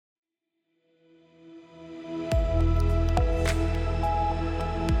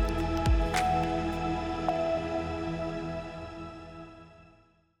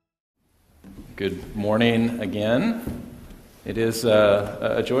Good morning again. It is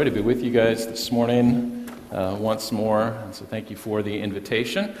a joy to be with you guys this morning once more, and so thank you for the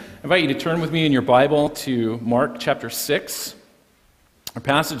invitation. I invite you to turn with me in your Bible to Mark chapter 6. Our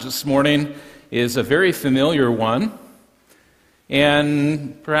passage this morning is a very familiar one,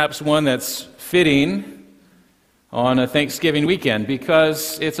 and perhaps one that's fitting on a Thanksgiving weekend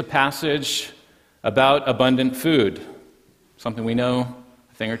because it's a passage about abundant food, something we know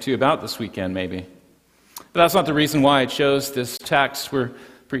a thing or two about this weekend maybe. But that's not the reason why I chose this text. We're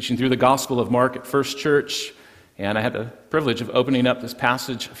preaching through the Gospel of Mark at First Church, and I had the privilege of opening up this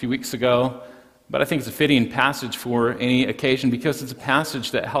passage a few weeks ago. But I think it's a fitting passage for any occasion because it's a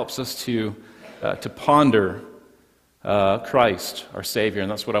passage that helps us to ponder Christ, our Savior,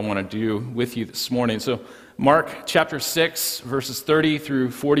 and that's what I want to do with you this morning. So Mark chapter 6, verses 30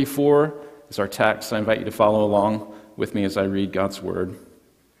 through 44 is our text. I invite you to follow along with me as I read God's Word.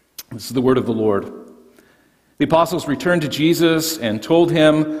 This is the word of the Lord. The apostles returned to Jesus and told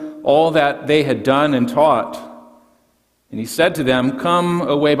him all that they had done and taught. And he said to them, "Come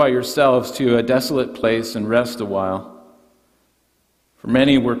away by yourselves to a desolate place and rest a while." For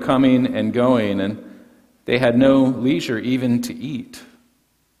many were coming and going, and they had no leisure even to eat.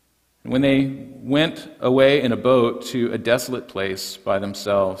 And when they went away in a boat to a desolate place by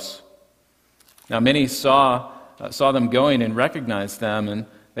themselves. Now many saw them going and recognized them, and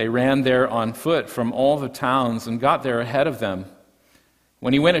they ran there on foot from all the towns and got there ahead of them.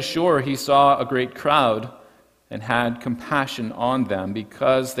 When he went ashore, he saw a great crowd and had compassion on them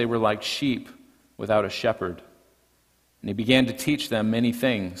because they were like sheep without a shepherd. And he began to teach them many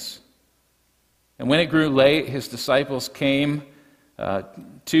things. And when it grew late, his disciples came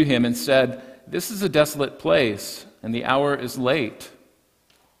to him and said, "This is a desolate place, and the hour is late.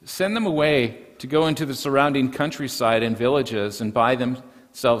 Send them away to go into the surrounding countryside and villages and buy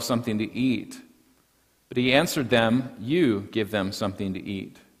themselves something to eat." But he answered them, "You give them something to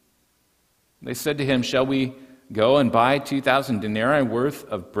eat." They said to him, "Shall we go and buy 2,000 denarii worth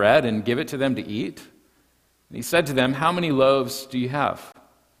of bread and give it to them to eat?" And he said to them, "How many loaves do you have?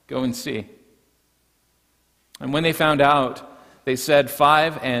 Go and see." And when they found out, they said,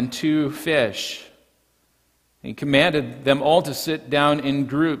 5 and 2 fish. And he commanded them all to sit down in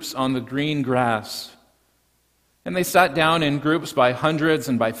groups on the green grass. And they sat down in groups by hundreds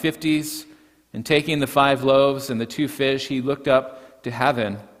and by 50s, and taking the 5 loaves and the 2 fish, he looked up to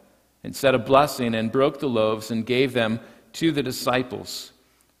heaven and said a blessing and broke the loaves and gave them to the disciples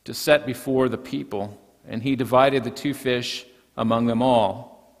to set before the people. And he divided the 2 fish among them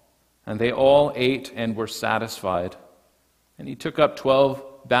all. And they all ate and were satisfied. And he took up 12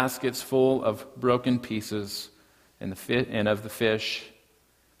 baskets full of broken pieces and of the fish.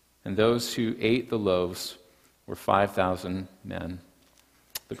 And those who ate the loaves were 5,000 men.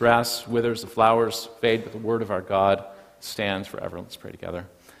 The grass withers, the flowers fade, but the word of our God stands forever. Let's pray together.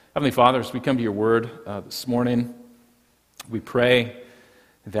 Heavenly Father, as we come to your word this morning, we pray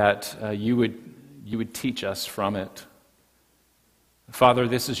that you would teach us from it. Father,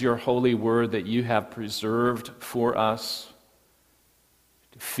 this is your holy word that you have preserved for us,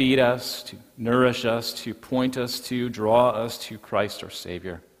 to feed us, to nourish us, to point us to, draw us to Christ our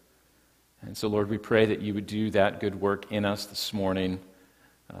Savior. And so, Lord, we pray that you would do that good work in us this morning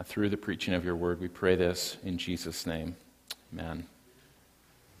through the preaching of your word. We pray this in Jesus' name. Amen.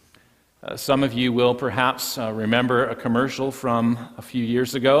 Some of you will perhaps remember a commercial from a few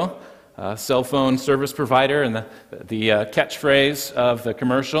years ago, a cell phone service provider, and the catchphrase of the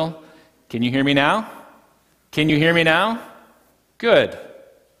commercial, "Can you hear me now? Can you hear me now?" Good.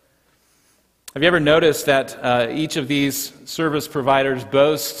 Have you ever noticed that each of these service providers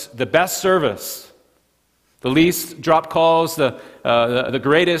boasts the best service, the least drop calls, the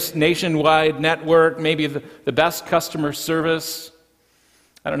greatest nationwide network, maybe the best customer service?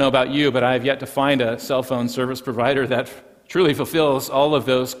 I don't know about you, but I have yet to find a cell phone service provider that truly fulfills all of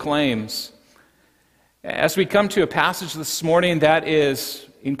those claims. As we come to a passage this morning that is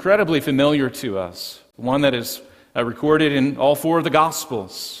incredibly familiar to us, one that is recorded in all 4 of the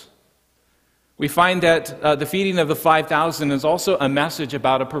Gospels, we find that the feeding of the 5,000 is also a message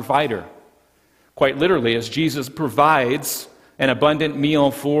about a provider. Quite literally, as Jesus provides an abundant meal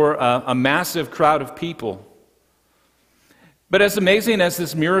for a massive crowd of people. But as amazing as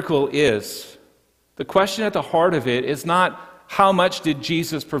this miracle is, the question at the heart of it is not how much did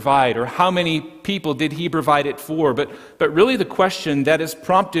Jesus provide or how many people did he provide it for, but really the question that is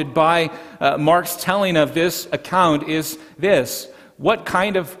prompted by Mark's telling of this account is this: what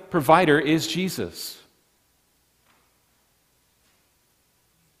kind of provider is Jesus?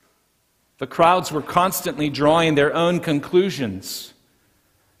 The crowds were constantly drawing their own conclusions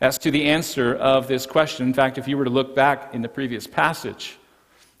as to the answer of this question. In fact, if you were to look back in the previous passage,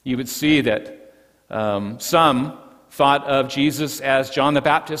 you would see that some thought of Jesus as John the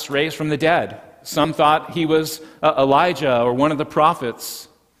Baptist raised from the dead. Some thought he was Elijah or one of the prophets.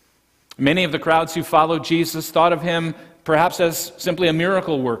 Many of the crowds who followed Jesus thought of him perhaps as simply a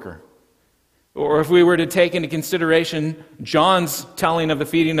miracle worker. Or if we were to take into consideration John's telling of the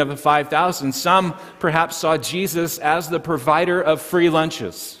feeding of the 5,000, some perhaps saw Jesus as the provider of free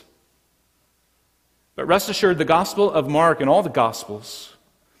lunches. But rest assured, the Gospel of Mark and all the Gospels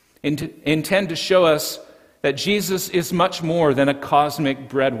intend to show us that Jesus is much more than a cosmic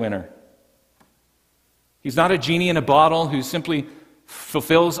breadwinner. He's not a genie in a bottle who simply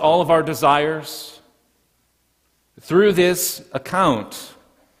fulfills all of our desires. Through this account,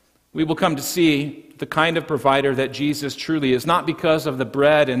 we will come to see the kind of provider that Jesus truly is, not because of the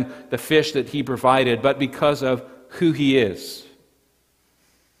bread and the fish that he provided, but because of who he is.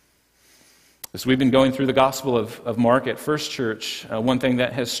 As we've been going through the Gospel of Mark at First Church, one thing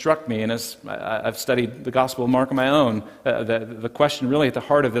that has struck me, and as I've studied the Gospel of Mark on my own, the question really at the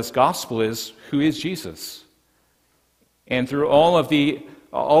heart of this Gospel is, who is Jesus? And through all of the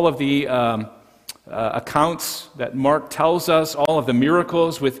accounts that Mark tells us, all of the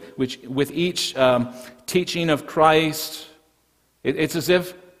miracles with each teaching of Christ, it's as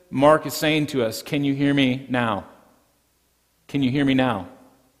if Mark is saying to us, can you hear me now? Can you hear me now?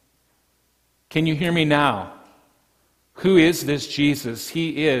 Can you hear me now? Who is this Jesus?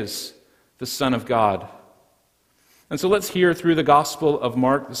 He is the Son of God. And so let's hear through the Gospel of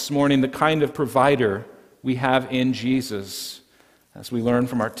Mark this morning the kind of provider we have in Jesus as we learn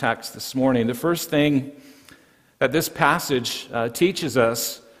from our text this morning. The first thing that this passage teaches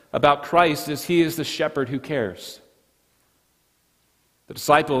us about Christ is he is the shepherd who cares. The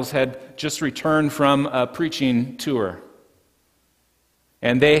disciples had just returned from a preaching tour.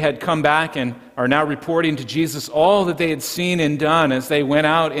 And they had come back and are now reporting to Jesus all that they had seen and done as they went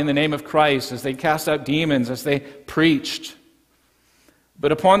out in the name of Christ, as they cast out demons, as they preached.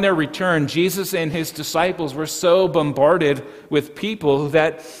 But upon their return, Jesus and his disciples were so bombarded with people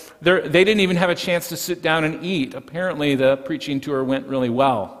that they didn't even have a chance to sit down and eat. Apparently, the preaching tour went really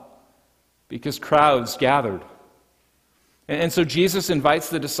well because crowds gathered. And so Jesus invites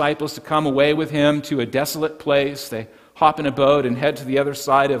the disciples to come away with him to a desolate place. They hop in a boat and head to the other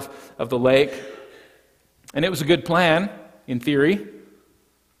side of the lake. And it was a good plan, in theory.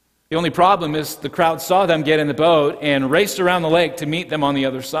 The only problem is the crowd saw them get in the boat and raced around the lake to meet them on the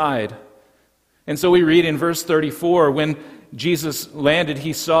other side. And so we read in verse 34, when Jesus landed,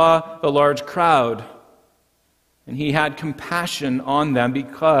 he saw the large crowd, and he had compassion on them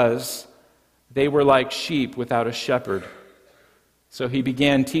because they were like sheep without a shepherd. So he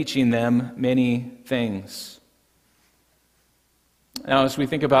began teaching them many things. Now, as we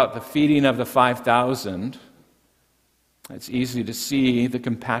think about the feeding of the 5,000, it's easy to see the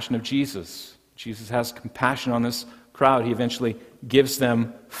compassion of Jesus. Jesus has compassion on this crowd. He eventually gives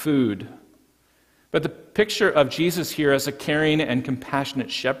them food. But the picture of Jesus here as a caring and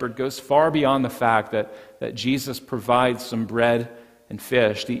compassionate shepherd goes far beyond the fact that Jesus provides some bread and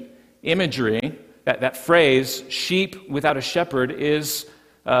fish. The imagery, that phrase, sheep without a shepherd, is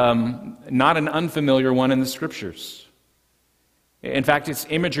not an unfamiliar one in the Scriptures. In fact, it's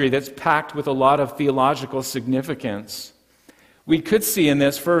imagery that's packed with a lot of theological significance. We could see in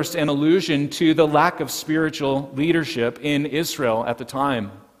this first an allusion to the lack of spiritual leadership in Israel at the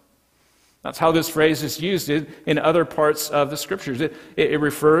time. That's how this phrase is used in other parts of the Scriptures. It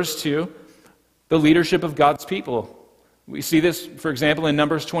refers to the leadership of God's people. We see this, for example, in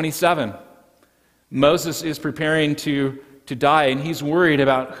Numbers 27. Moses is preparing to die, and he's worried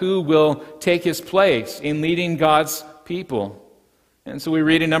about who will take his place in leading God's people. And so we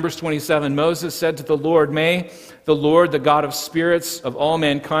read in Numbers 27, Moses said to the Lord, "May the Lord, the God of spirits of all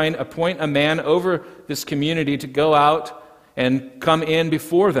mankind, appoint a man over this community to go out and come in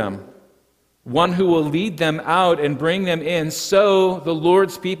before them, one who will lead them out and bring them in, so the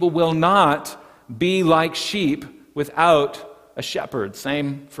Lord's people will not be like sheep without a shepherd."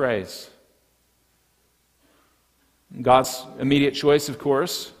 Same phrase. God's immediate choice, of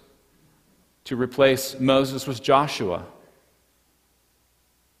course, to replace Moses was Joshua.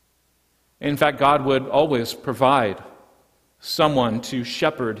 In fact, God would always provide someone to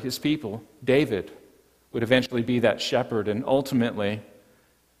shepherd his people. David would eventually be that shepherd, and ultimately,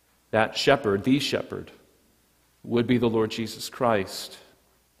 that shepherd, the shepherd, would be the Lord Jesus Christ.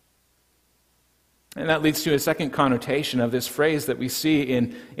 And that leads to a second connotation of this phrase that we see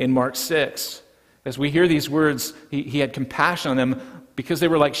in Mark 6. As we hear these words, he had compassion on them because they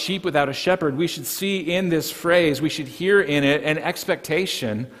were like sheep without a shepherd, we should see in this phrase, we should hear in it an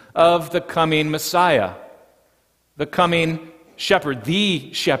expectation of the coming Messiah, the coming shepherd,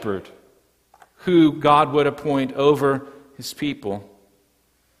 the shepherd, who God would appoint over his people.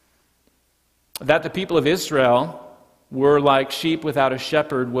 That the people of Israel were like sheep without a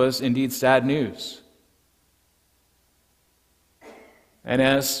shepherd was indeed sad news. And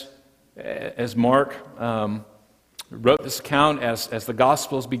as Mark wrote this account, as the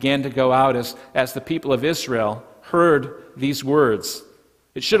Gospels began to go out, as the people of Israel heard these words,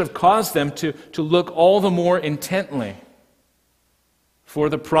 it should have caused them to look all the more intently for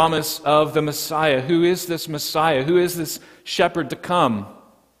the promise of the Messiah. Who is this Messiah? Who is this shepherd to come?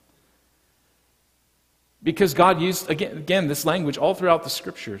 Because God used, again, this language all throughout the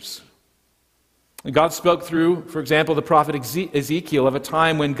Scriptures. God spoke through, for example, the prophet Ezekiel of a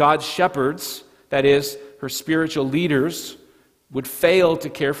time when God's shepherds, that is, her spiritual leaders, would fail to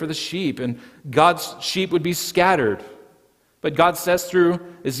care for the sheep, and God's sheep would be scattered. But God says through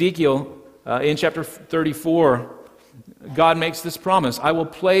Ezekiel in chapter 34, God makes this promise: I will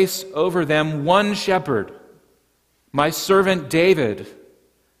place over them one shepherd, my servant David,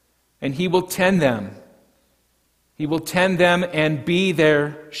 and he will tend them. He will tend them and be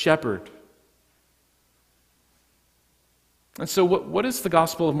their shepherd. And so what is the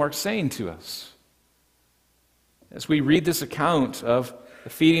Gospel of Mark saying to us? As we read this account of the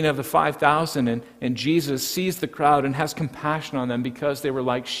feeding of the 5,000, and Jesus sees the crowd and has compassion on them because they were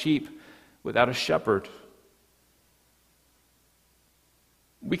like sheep without a shepherd.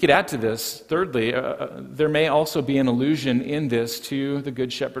 We could add to this, thirdly, there may also be an allusion in this to the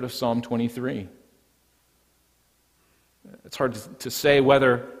Good Shepherd of Psalm 23. It's hard to say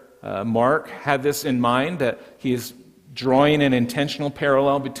whether Mark had this in mind, that he is drawing an intentional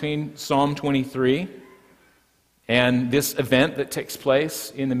parallel between Psalm 23 and this event that takes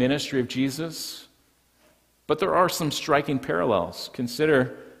place in the ministry of Jesus. But there are some striking parallels.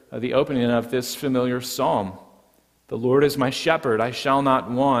 Consider the opening of this familiar psalm. The Lord is my shepherd, I shall not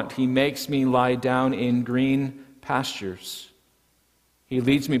want. He makes me lie down in green pastures. He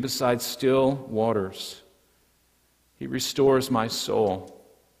leads me beside still waters. He restores my soul.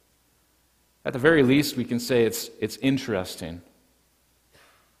 At the very least, we can say it's interesting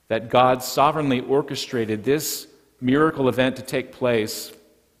that God sovereignly orchestrated this miracle event to take place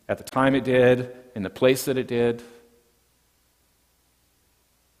at the time it did, in the place that it did.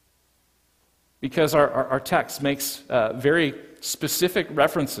 Because our text makes very specific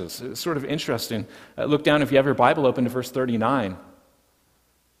references. It's sort of interesting. Look down, if you have your Bible open, to verse 39.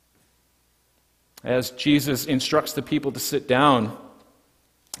 As Jesus instructs the people to sit down,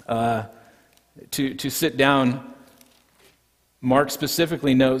 to sit down, Mark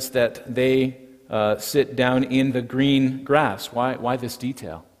specifically notes that they sit down in the green grass. Why this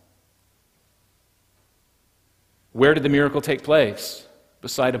detail? Where did the miracle take place?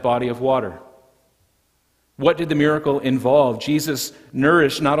 Beside a body of water. What did the miracle involve? Jesus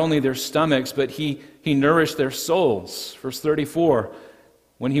nourished not only their stomachs, but he nourished their souls. Verse 34,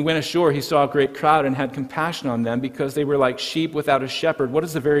 when he went ashore, he saw a great crowd and had compassion on them because they were like sheep without a shepherd. What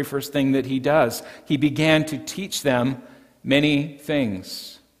is the very first thing that he does? He began to teach them many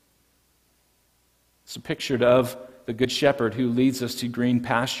things. It's a picture of the Good Shepherd who leads us to green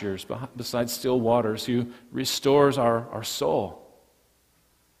pastures beside still waters, who restores our soul.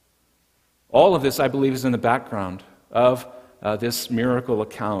 All of this, I believe, is in the background of this miracle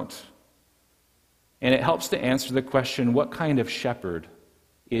account. And it helps to answer the question, what kind of shepherd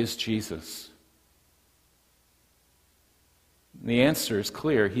is Jesus? And the answer is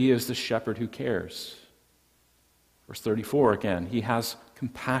clear. He is the shepherd who cares. Verse 34 again, he has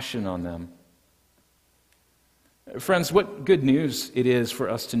compassion on them. Friends, what good news it is for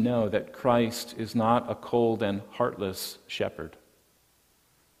us to know that Christ is not a cold and heartless shepherd.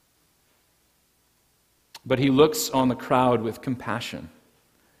 But he looks on the crowd with compassion.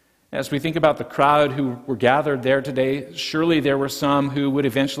 As we think about the crowd who were gathered there today, surely there were some who would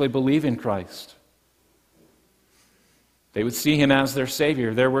eventually believe in Christ. They would see him as their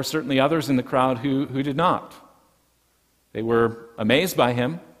Savior. There were certainly others in the crowd who did not. They were amazed by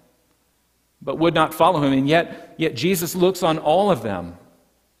him, but would not follow him. And yet Jesus looks on all of them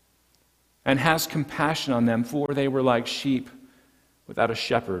and has compassion on them, for they were like sheep without a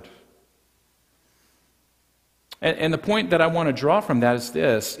shepherd. And the point that I want to draw from that is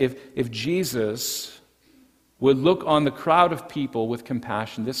this: if Jesus would look on the crowd of people with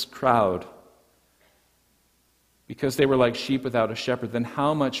compassion, this crowd, because they were like sheep without a shepherd, then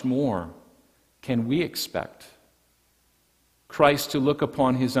how much more can we expect Christ to look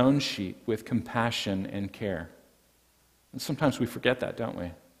upon his own sheep with compassion and care? And sometimes we forget that, don't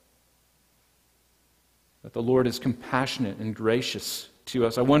we? That the Lord is compassionate and gracious to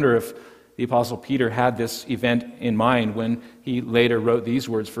us. I wonder if the Apostle Peter had this event in mind when he later wrote these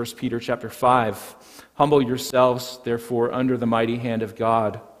words, 1 Peter chapter 5, "Humble yourselves, therefore, under the mighty hand of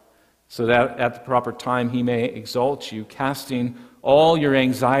God, so that at the proper time he may exalt you, casting all your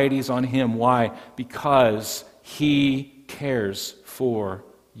anxieties on him." Why? Because he cares for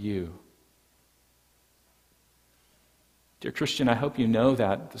you. Dear Christian, I hope you know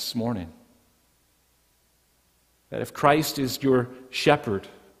that this morning. That if Christ is your shepherd,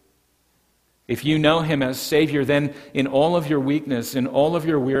 if you know him as Savior, then in all of your weakness, in all of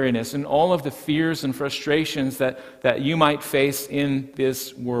your weariness, in all of the fears and frustrations that you might face in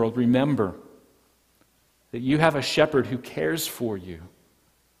this world, remember that you have a shepherd who cares for you.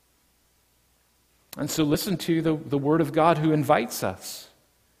 And so listen to the Word of God who invites us.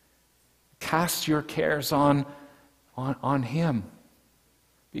 Cast your cares on him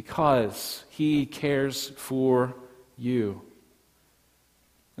because he cares for you.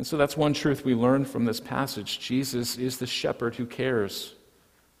 And so that's one truth we learn from this passage. Jesus is the shepherd who cares.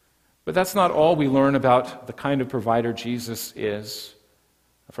 But that's not all we learn about the kind of provider Jesus is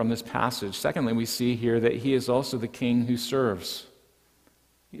from this passage. Secondly, we see here that he is also the king who serves.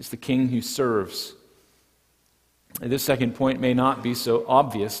 He's the king who serves. And this second point may not be so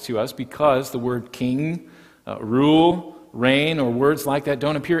obvious to us because the word king, rule, reign, or words like that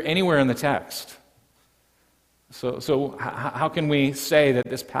don't appear anywhere in the text. So how can we say that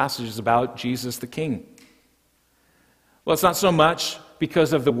this passage is about Jesus the King? Well, it's not so much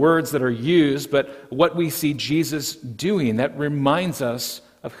because of the words that are used, but what we see Jesus doing that reminds us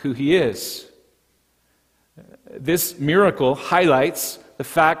of who he is. This miracle highlights the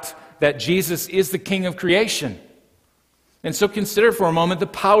fact that Jesus is the King of creation. And so consider for a moment the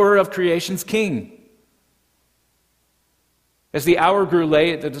power of creation's King. As the hour grew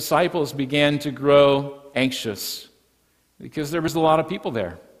late, the disciples began to grow anxious because there was a lot of people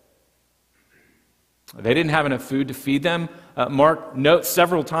there. They didn't have enough food to feed them. Mark notes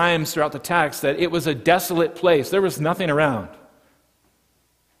several times throughout the text that it was a desolate place. There was nothing around.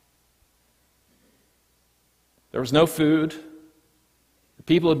 There was no food. The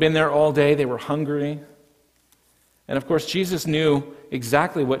people had been there all day. They were hungry. And of course, Jesus knew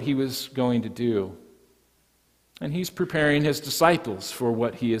exactly what he was going to do. And he's preparing his disciples for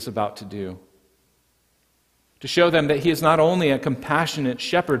what he is about to do. To show them that he is not only a compassionate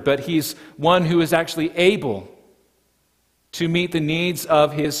shepherd, but he's one who is actually able to meet the needs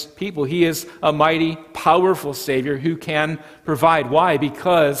of his people. He is a mighty, powerful Savior who can provide. Why?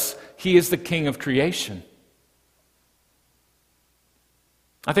 Because he is the King of creation.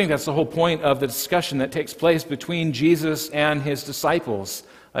 I think that's the whole point of the discussion that takes place between Jesus and his disciples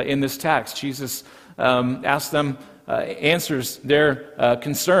in this text. Jesus answers their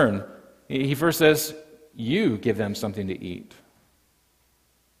concern. He first says, "You give them something to eat."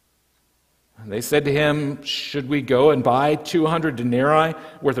 And they said to him, "Should we go and buy 200 denarii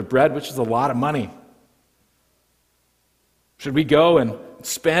worth of bread," which is a lot of money? "Should we go and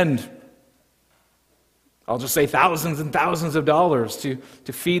spend, I'll just say thousands and thousands of dollars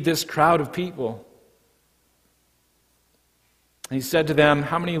to feed this crowd of people?" And he said to them,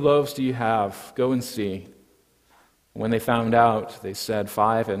 "How many loaves do you have? Go and see." When they found out, they said,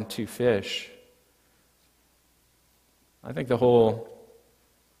 5 and 2 fish. I think the whole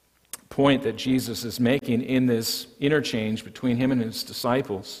point that Jesus is making in this interchange between him and his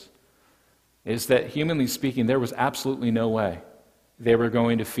disciples is that, humanly speaking, there was absolutely no way they were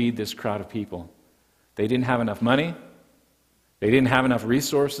going to feed this crowd of people. They didn't have enough money. They didn't have enough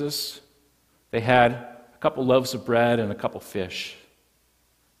resources. They had a couple loaves of bread and a couple fish.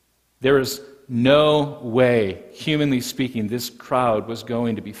 There is no way, humanly speaking, this crowd was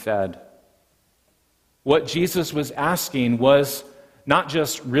going to be fed. What Jesus was asking was not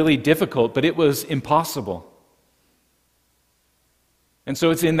just really difficult, but it was impossible. And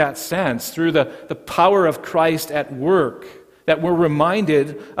so it's in that sense, through the power of Christ at work, that we're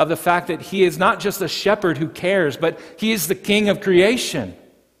reminded of the fact that he is not just a shepherd who cares, but he is the King of creation.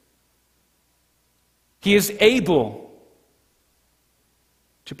 He is able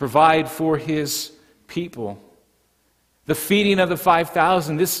to provide for his people. The feeding of the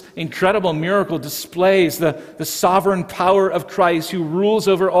 5,000, this incredible miracle displays the sovereign power of Christ who rules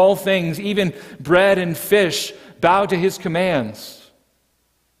over all things. Even bread and fish bow to his commands.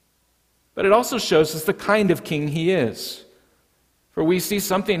 But it also shows us the kind of king he is. For we see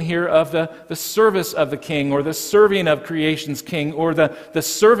something here of the service of the king, or the serving of creation's king, or the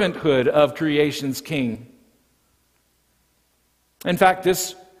servanthood of creation's king. In fact,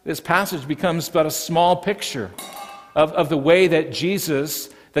 this passage becomes but a small picture of the way that Jesus,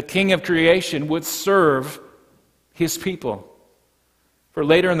 the King of creation, would serve his people. For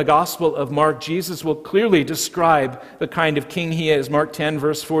later in the Gospel of Mark, Jesus will clearly describe the kind of king he is. Mark 10,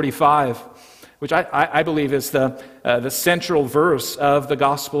 verse 45, which I believe is the central verse of the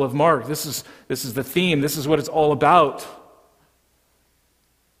Gospel of Mark. This is the theme. This is what it's all about.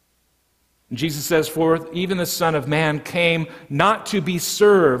 Jesus says, "For even the Son of Man came not to be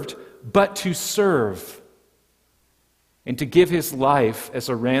served, but to serve, and to give his life as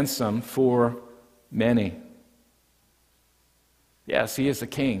a ransom for many." Yes, he is the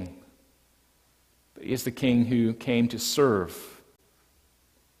king, but he is the king who came to serve.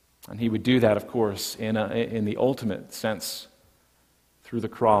 And he would do that, of course, in the ultimate sense, through the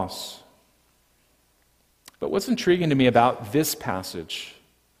cross. But what's intriguing to me about this passage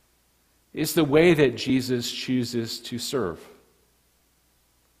is the way that Jesus chooses to serve.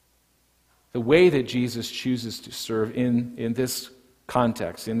 The way that Jesus chooses to serve in this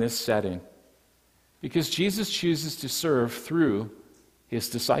context, in this setting. Because Jesus chooses to serve through his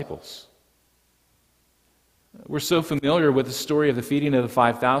disciples. We're so familiar with the story of the feeding of the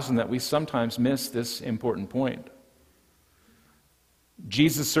 5,000 that we sometimes miss this important point.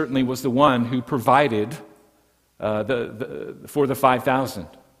 Jesus certainly was the one who provided for the 5,000.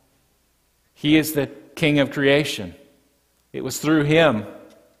 He is the King of creation. It was through him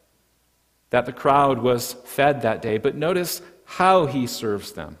that the crowd was fed that day. But notice how he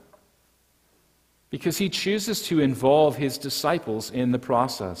serves them. Because he chooses to involve his disciples in the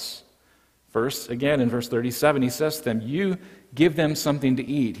process. First, again, in verse 37, he says to them, "You give them something to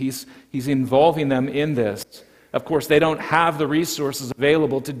eat." He's involving them in this. Of course, they don't have the resources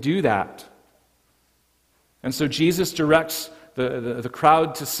available to do that. And so Jesus directs the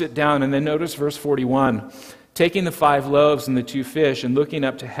crowd to sit down. And then notice verse 41. "Taking the 5 loaves and the 2 fish, and looking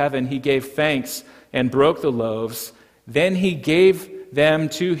up to heaven, he gave thanks and broke the loaves. Then he gave them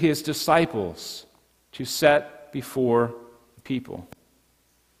to his disciples to set before the people."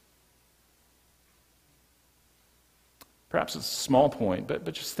 Perhaps it's a small point, but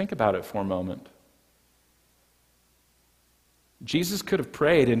just think about it for a moment. Jesus could have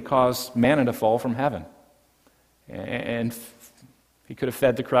prayed and caused manna to fall from heaven. And he could have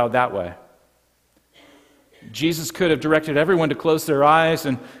fed the crowd that way. Jesus could have directed everyone to close their eyes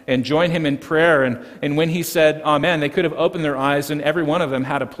and join him in prayer. And when he said, "Amen," they could have opened their eyes and every one of them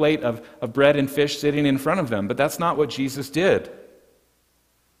had a plate of bread and fish sitting in front of them. But that's not what Jesus did.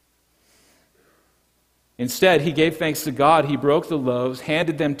 Instead, he gave thanks to God. He broke the loaves,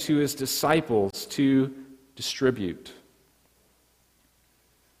 handed them to his disciples to distribute.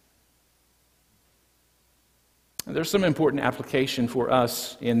 And there's some important application for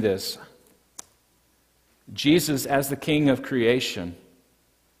us in this. Jesus, as the King of creation,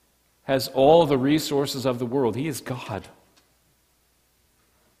 has all the resources of the world. He is God.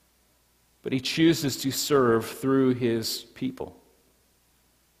 But he chooses to serve through his people.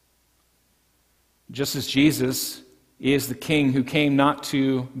 Just as Jesus is the King who came not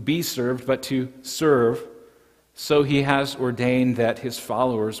to be served, but to serve, so he has ordained that his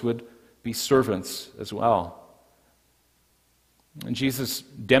followers would be servants as well. And Jesus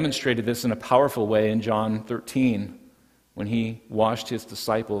demonstrated this in a powerful way in John 13 when he washed his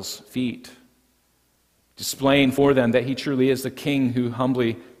disciples' feet, displaying for them that he truly is the King who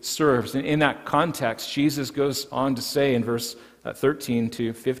humbly serves. And in that context, Jesus goes on to say in verse 13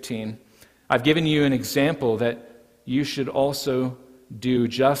 to 15, "I've given you an example that you should also do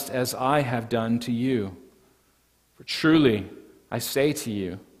just as I have done to you. For truly, I say to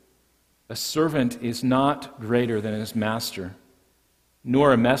you, a servant is not greater than his master,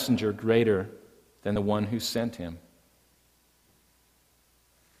 nor a messenger greater than the one who sent him."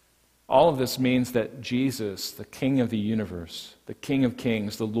 All of this means that Jesus, the King of the universe, the King of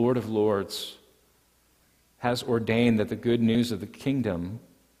kings, the Lord of lords, has ordained that the good news of the kingdom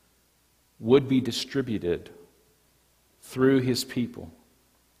would be distributed through his people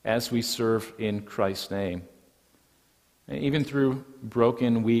as we serve in Christ's name. And even through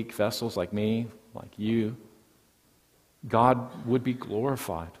broken, weak vessels like me, like you, God would be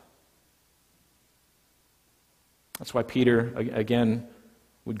glorified. That's why Peter, again,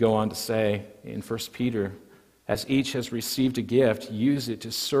 would go on to say in 1 Peter, "As each has received a gift, use it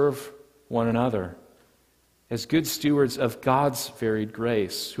to serve one another as good stewards of God's varied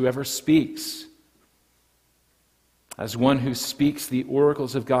grace. Whoever speaks, as one who speaks the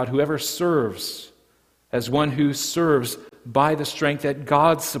oracles of God. Whoever serves, as one who serves by the strength that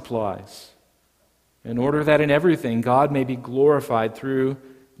God supplies, in order that in everything God may be glorified through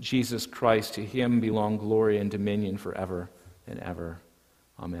Jesus Christ. To him belong glory and dominion forever and ever.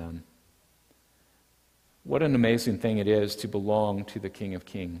 Amen." What an amazing thing it is to belong to the King of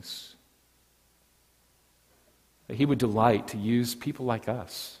Kings. That he would delight to use people like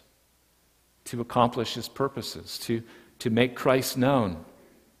us to accomplish his purposes, to make Christ known,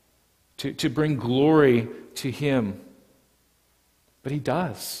 to bring glory to him. But he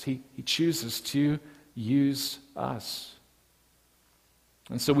does. He chooses to use us.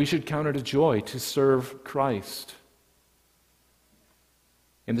 And so we should count it a joy to serve Christ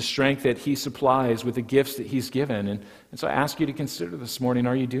in the strength that he supplies with the gifts that he's given. And so I ask you to consider this morning,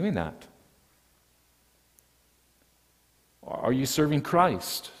 are you doing that? Are you serving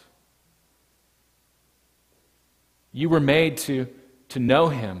Christ? You were made to know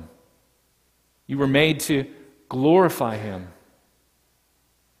him. You were made to glorify him.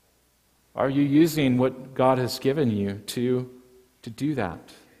 Are you using what God has given you to do that?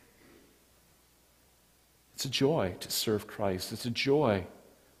 It's a joy to serve Christ. It's a joy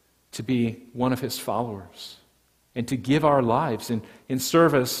to be one of his followers and to give our lives in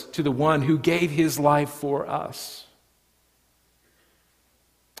service to the one who gave his life for us.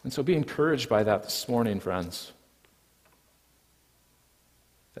 And so be encouraged by that this morning, friends.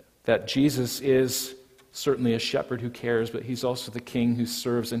 That Jesus is certainly a shepherd who cares, but he's also the king who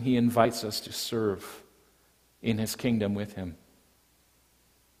serves, and he invites us to serve in his kingdom with him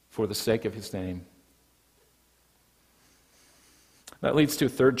for the sake of his name. That leads to a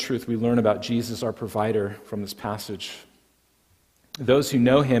third truth we learn about Jesus, our provider, from this passage. Those who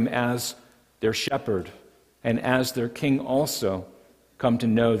know him as their shepherd and as their king also come to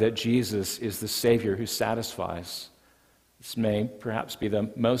know that Jesus is the Savior who satisfies. This may perhaps be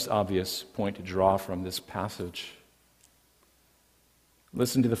the most obvious point to draw from this passage.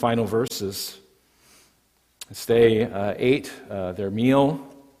 Listen to the final verses. As they ate their meal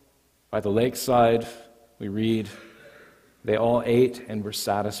by the lakeside, we read, they all ate and were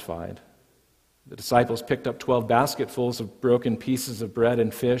satisfied. The disciples picked up 12 basketfuls of broken pieces of bread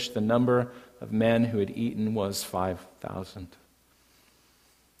and fish. The number of men who had eaten was 5,000.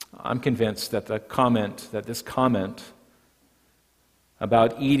 I'm convinced that this comment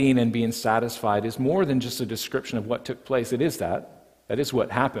about eating and being satisfied is more than just a description of what took place. It is that. That is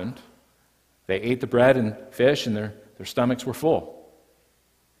what happened. They ate the bread and fish and their stomachs were full.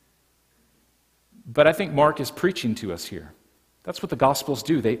 But I think Mark is preaching to us here. That's what the Gospels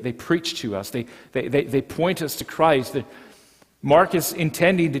do. They preach to us. They point us to Christ. Mark is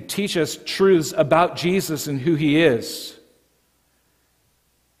intending to teach us truths about Jesus and who he is.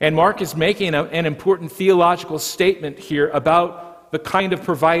 And Mark is making an important theological statement here about the kind of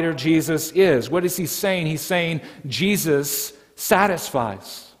provider Jesus is. What is he saying? He's saying Jesus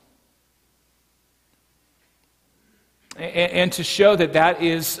satisfies. And to show that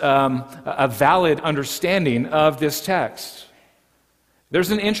is a valid understanding of this text, there's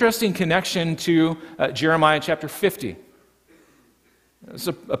an interesting connection to Jeremiah chapter 50. It's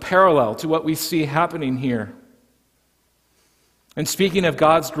a parallel to what we see happening here. And speaking of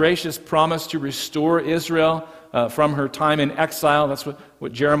God's gracious promise to restore Israel from her time in exile, that's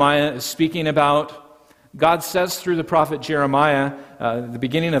what Jeremiah is speaking about. God says through the prophet Jeremiah, the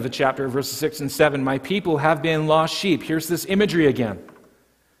beginning of the chapter, verses 6 and 7, my people have been lost sheep. Here's this imagery again.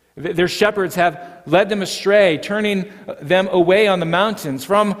 Their shepherds have led them astray, turning them away on the mountains.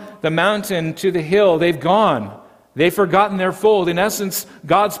 From the mountain to the hill, they've gone. They've forgotten their fold. In essence,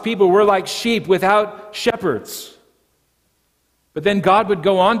 God's people were like sheep without shepherds. But then God would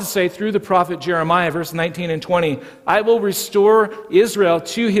go on to say through the prophet Jeremiah, verse 19 and 20, I will restore Israel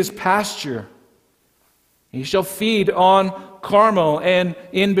to his pasture. He shall feed on Carmel and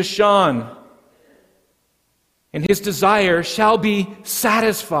in Bashan. And his desire shall be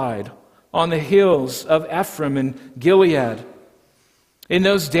satisfied on the hills of Ephraim and Gilead. In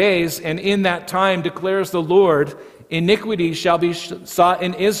those days and in that time, declares the Lord, iniquity shall be sought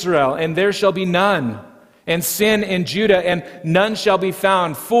in Israel, and there shall be none. And sin in Judah, and none shall be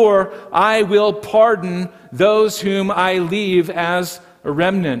found. For I will pardon those whom I leave as a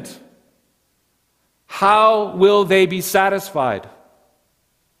remnant. How will they be satisfied?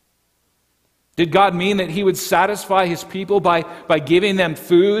 Did God mean that he would satisfy his people by giving them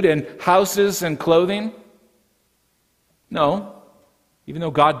food and houses and clothing? No. Even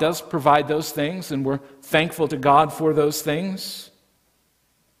though God does provide those things, and we're thankful to God for those things.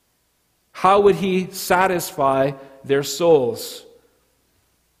 How would he satisfy their souls?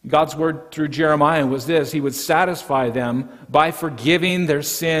 God's word through Jeremiah was this: he would satisfy them by forgiving their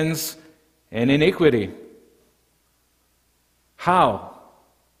sins and iniquity. How?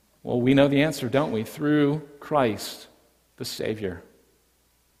 Well, we know the answer, don't we? Through Christ, the Savior,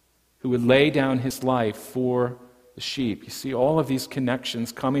 who would lay down his life for the sheep. You see all of these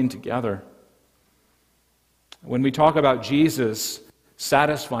connections coming together. When we talk about Jesus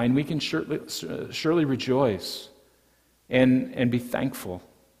satisfying, we can surely rejoice and be thankful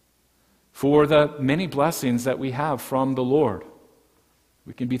for the many blessings that we have from the Lord.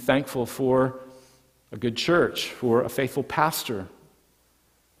 We can be thankful for a good church, for a faithful pastor,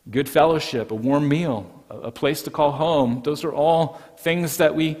 good fellowship, a warm meal, a place to call home. Those are all things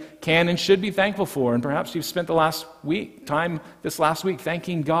that we can and should be thankful for. And perhaps you've spent this last week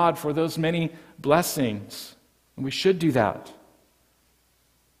thanking God for those many blessings. And we should do that.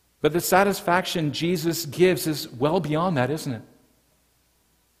 But the satisfaction Jesus gives is well beyond that, isn't it?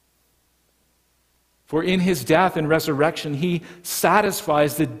 For in his death and resurrection, he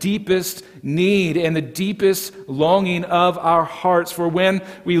satisfies the deepest need and the deepest longing of our hearts. For when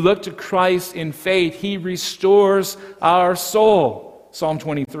we look to Christ in faith, he restores our soul. Psalm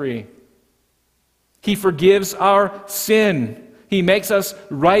 23. He forgives our sin. He makes us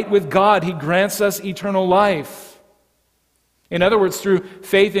right with God. He grants us eternal life. In other words, through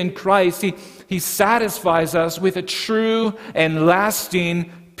faith in Christ, he satisfies us with a true and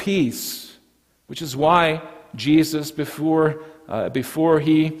lasting peace. Which is why Jesus, before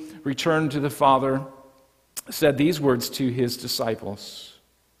he returned to the Father, said these words to his disciples.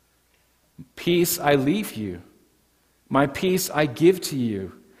 Peace I leave you. My peace I give to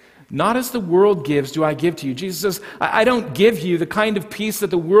you. Not as the world gives do I give to you. Jesus says, I don't give you the kind of peace that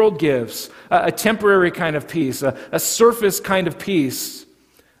the world gives, a temporary kind of peace, a surface kind of peace.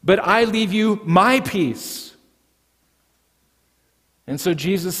 But I leave you my peace. And so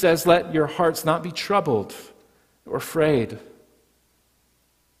Jesus says, let your hearts not be troubled or afraid.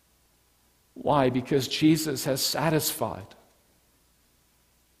 Why? Because Jesus has satisfied.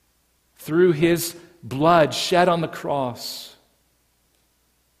 Through his blood shed on the cross.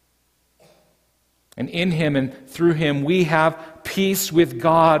 And in him and through him we have peace with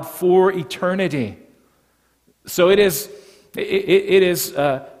God for eternity. So it is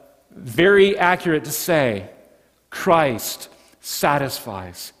very accurate to say Christ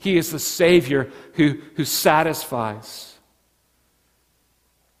satisfies. He is the Savior who satisfies.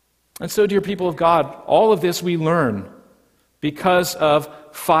 And so, dear people of God, all of this we learn because of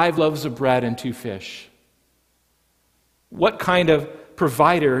 5 loaves of bread and 2 fish. What kind of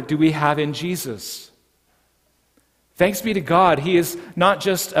provider do we have in Jesus? Thanks be to God, he is not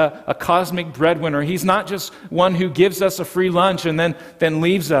just a cosmic breadwinner. He's not just one who gives us a free lunch and then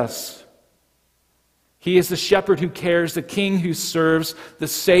leaves us. He is the shepherd who cares, the king who serves, the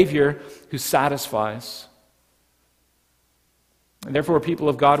Savior who satisfies. And therefore, people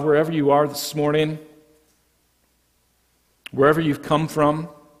of God, wherever you are this morning, wherever you've come from,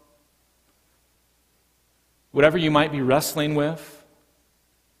 whatever you might be wrestling with,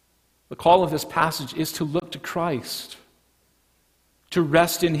 the call of this passage is to look to Christ, to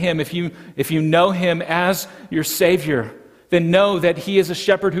rest in him. If you know him as your Savior, then know that he is a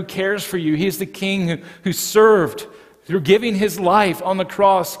shepherd who cares for you. He is the king who served through giving his life on the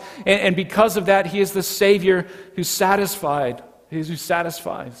cross. And because of that, he is the Savior who satisfies.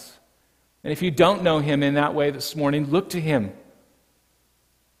 And if you don't know him in that way this morning, look to him.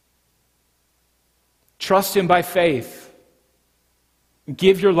 Trust him by faith.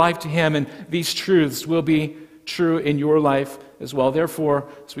 Give your life to him, and these truths will be true in your life as well. Therefore,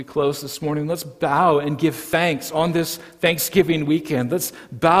 as we close this morning, let's bow and give thanks on this Thanksgiving weekend. Let's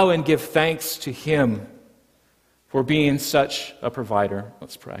bow and give thanks to him for being such a provider.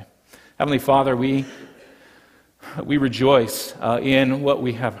 Let's pray. Heavenly Father, we rejoice in what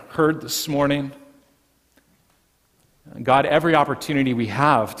we have heard this morning. God, every opportunity we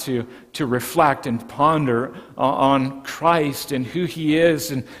have to reflect and ponder on Christ and who he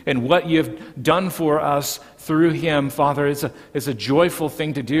is and what you have done for us through him, Father, is a joyful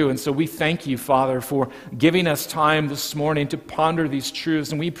thing to do. And so we thank you, Father, for giving us time this morning to ponder these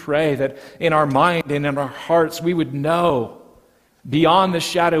truths. And we pray that in our mind and in our hearts we would know beyond the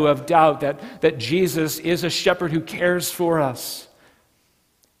shadow of doubt that Jesus is a shepherd who cares for us.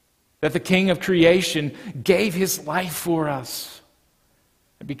 That the King of creation gave his life for us.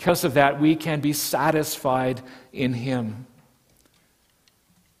 And because of that, we can be satisfied in him.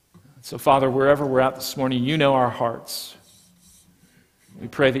 So, Father, wherever we're at this morning, you know our hearts. We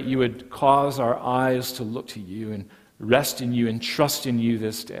pray that you would cause our eyes to look to you and rest in you and trust in you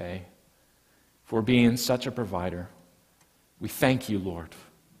this day for being such a provider. We thank you, Lord.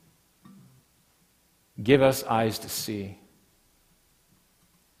 Give us eyes to see.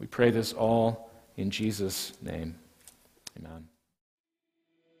 We pray this all in Jesus' name. Amen.